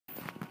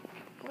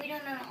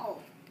no. Oh.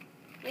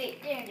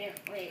 Wait, there.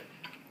 Wait.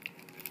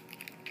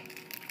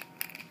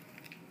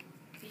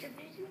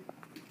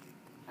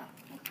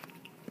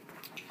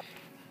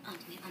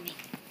 On me.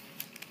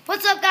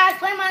 What's up, guys?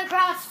 Play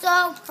Minecraft.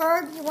 So,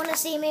 heard you want to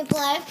see me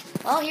play?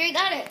 Well, here you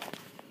got it.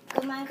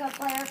 Good Minecraft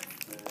player.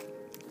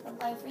 Been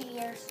playing for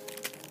years.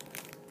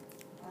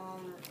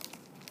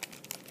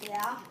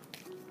 Yeah.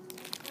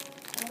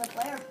 I'm a good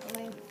player. I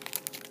mean,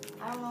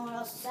 I don't know what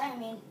else to say. I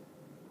mean,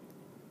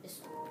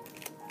 just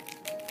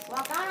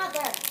walk on out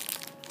there.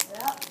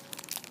 Yep.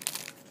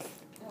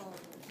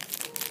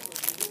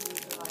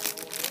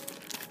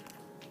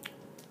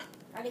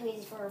 Pretty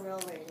easy for a real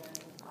reason.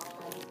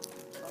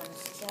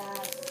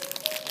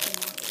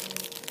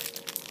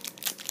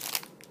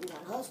 We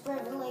want host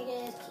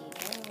privileges. Keep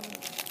going.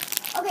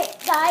 Okay,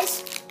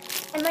 guys.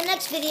 In my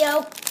next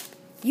video,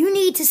 you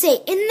need to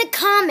say in the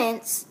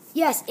comments.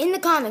 Yes, in the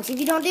comments. If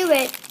you don't do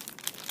it,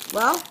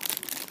 well,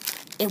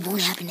 it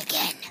won't happen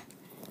again.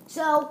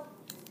 So,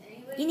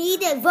 you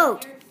need to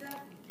vote.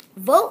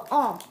 Vote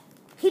on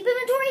keep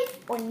inventory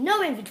or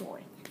no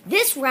inventory.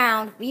 This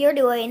round, we are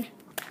doing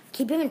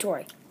keep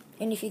inventory.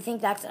 And if you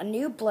think that's a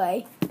noob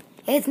play,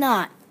 it's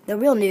not. The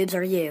real noobs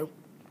are you.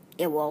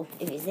 It will,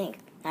 if you think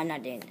I'm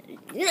not doing it.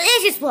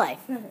 It's just play.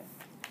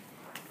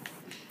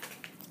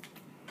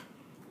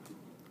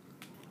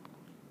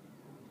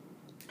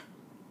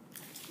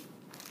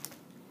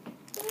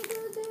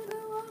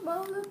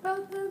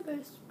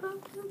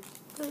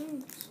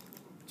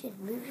 Just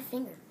move your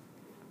finger.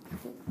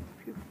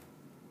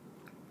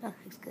 Oh,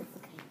 it's good.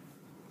 Okay.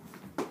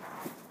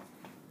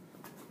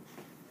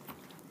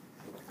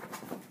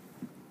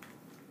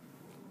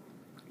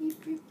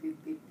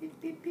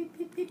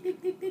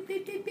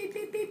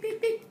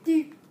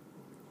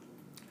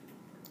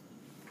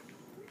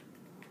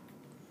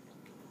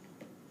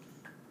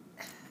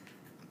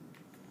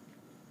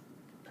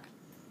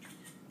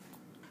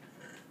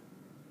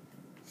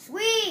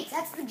 Sweet!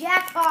 That's the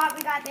jackpot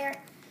we got there.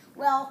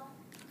 Well,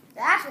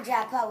 the actual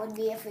jackpot would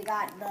be if we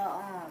got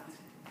the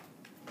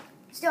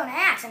stone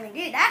axe. I mean,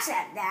 dude, that's the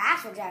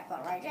actual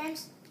jackpot, right,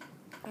 James?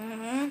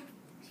 Mm-hmm.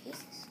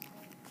 Jesus.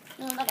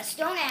 You know, like a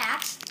stone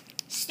axe,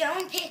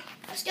 stone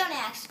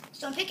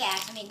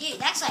pickaxe. I mean, dude,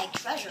 that's like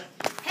treasure.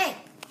 Hey,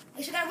 at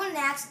least we got one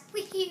axe.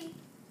 Wee-hoo.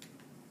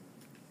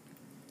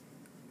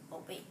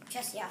 Oh, wait,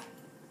 chest, yeah.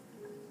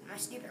 Am I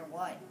stupid or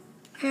what?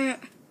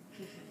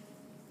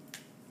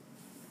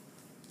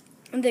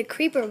 The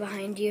creeper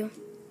behind you.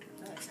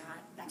 No, it's not.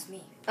 That's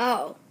me.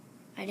 Oh,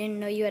 I didn't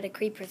know you had a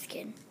creeper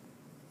skin.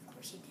 Of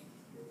course you didn't.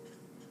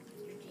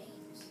 You're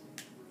James.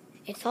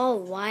 It's all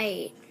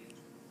white.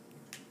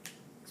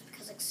 It's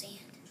because it's sand.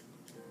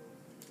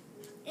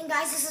 And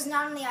guys, this is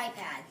not on the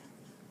iPad.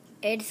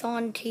 It's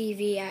on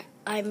TV.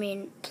 I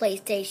mean,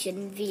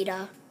 PlayStation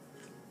Vita.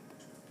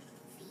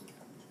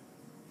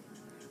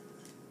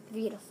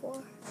 Vita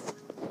 4.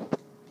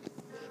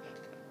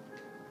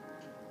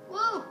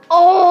 Woo!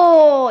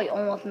 Oh, you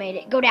almost made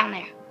it. Go down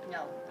there.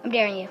 No. I'm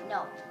daring you.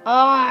 No.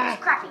 Oh.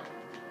 It's crappy.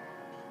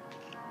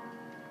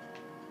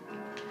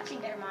 I've seen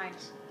better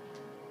mines.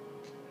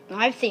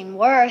 I've seen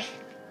worse.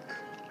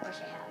 Of course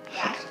I have.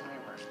 Yeah, I've seen way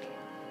worse, dude.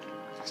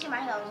 I've seen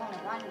mine that was only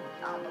one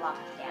block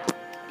down.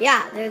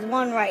 Yeah, there's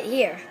one right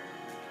here.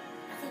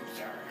 I think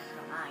you're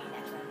a mine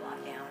that's one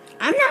block down.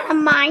 I'm not a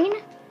mine.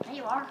 Yeah,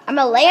 you are. I'm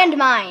a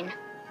landmine.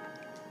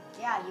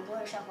 Yeah, you blow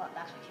yourself up.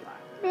 That's what you are.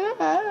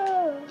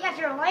 Oh. Yeah, if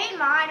you're a lane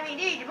mine, I mean,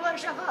 dude, you blow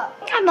yourself up.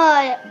 I'm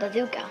a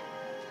bazooka.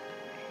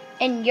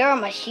 And you're a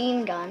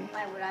machine gun.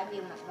 Why would I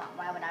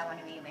want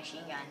to be a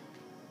machine gun?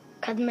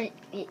 Because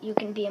you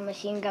can be a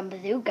machine gun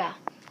bazooka.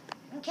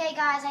 Okay,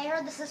 guys, I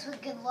heard this was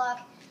good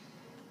luck.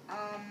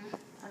 On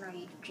our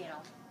YouTube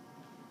channel.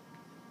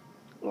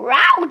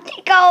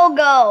 Rowdy go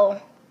go.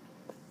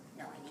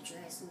 No, I need you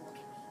guys to look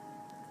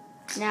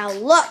at me. Now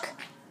look.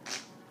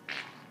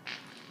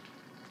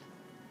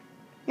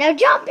 Now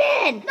jump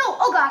in. No,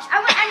 oh gosh, I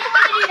didn't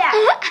want to do that.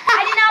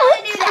 I did not want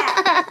to do that.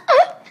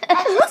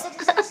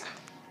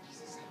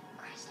 Jesus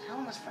Christ, I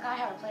almost forgot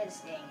how to play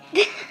this dang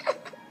game.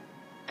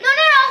 No.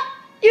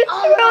 You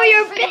threw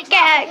your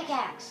pickaxe.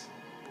 Pickaxe.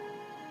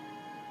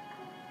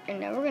 And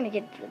now we're going to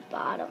get to the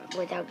bottom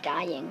without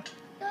dying.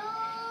 No,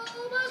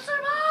 we'll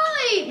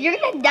survive. You're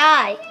going to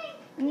die.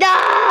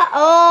 Die.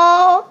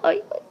 Oh,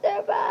 you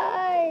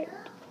survived.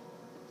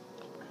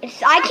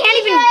 I can't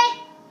even...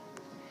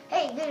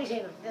 Hey, Billy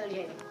Shaver.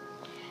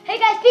 Hey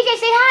guys, PJ,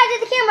 say hi to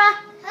the camera.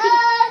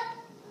 Hi.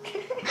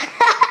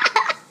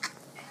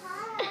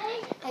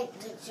 Hey,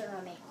 turn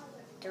on me.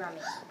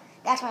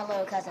 That's my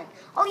little cousin.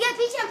 Oh yeah,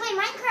 PJ, I'm playing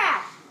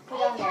Minecraft. Put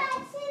it on there.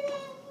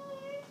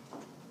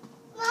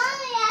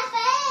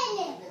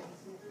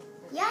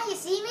 Yeah, you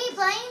see me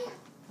playing?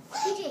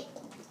 PJ.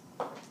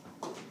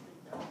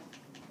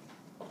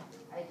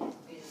 I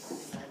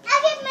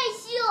get my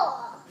shoe.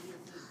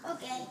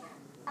 Okay.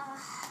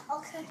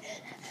 Okay.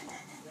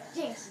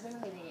 James, bring me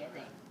the video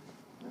thing.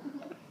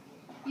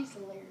 He's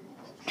hilarious.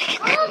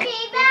 Oh,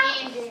 Viva!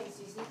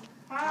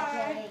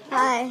 Hi.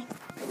 Hi.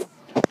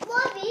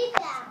 What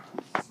Viva?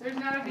 There's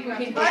not a Viva.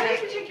 Why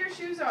did you take your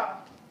shoes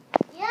off?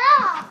 Yeah.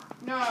 Yeah.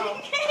 No. Yeah.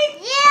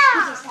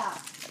 Okay, stop.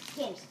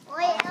 James,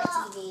 Wait,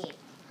 on the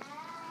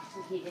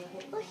TV.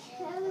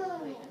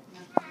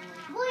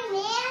 Boy,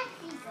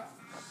 Nancy.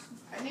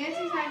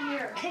 Nancy's not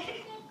here.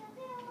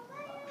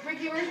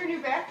 Ricky, where's your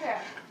new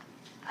backpack?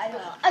 I don't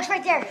know. Oh, it's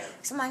right there.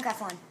 It's a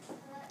Minecraft one.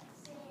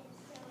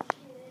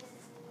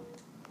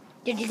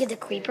 Did you get the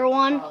creeper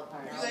one? You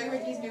like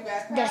Ricky's new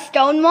backpack? The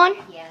stone one?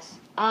 Yes.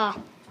 I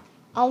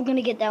was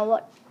gonna get that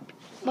one,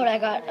 but I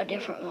got a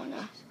different one.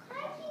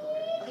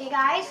 Okay,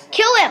 guys.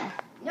 Kill him!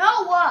 No.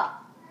 I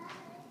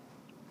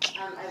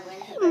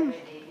went to Better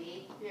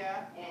Baby,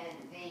 Yeah. and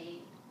they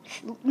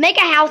Make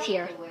a house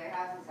here. the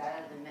warehouse is out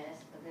of the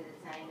mist because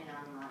it's not even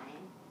online.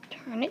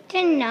 Turn it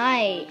to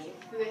night.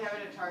 Do they have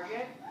it at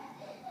Target?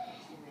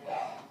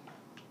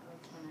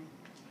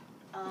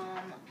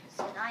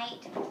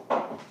 Tonight.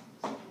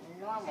 Say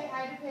Normal.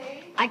 hi to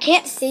Paige. I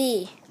can't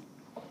see.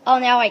 Oh,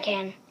 now I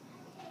can.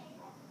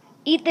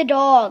 Eat the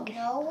dog.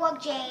 No,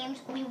 James.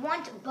 We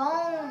want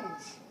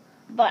bones.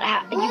 But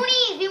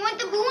Boonies. We want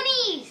the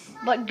boonies.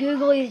 but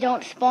googlies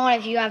don't spawn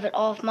if you have it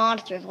off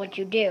monsters. What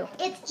you do?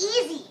 It's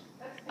easy.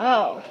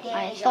 Oh,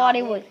 I thought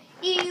it was.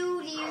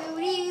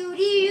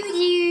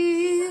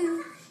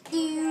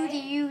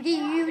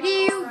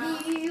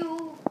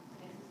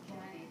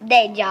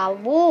 Deja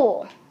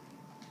vu.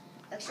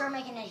 Let's start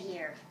making it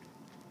here.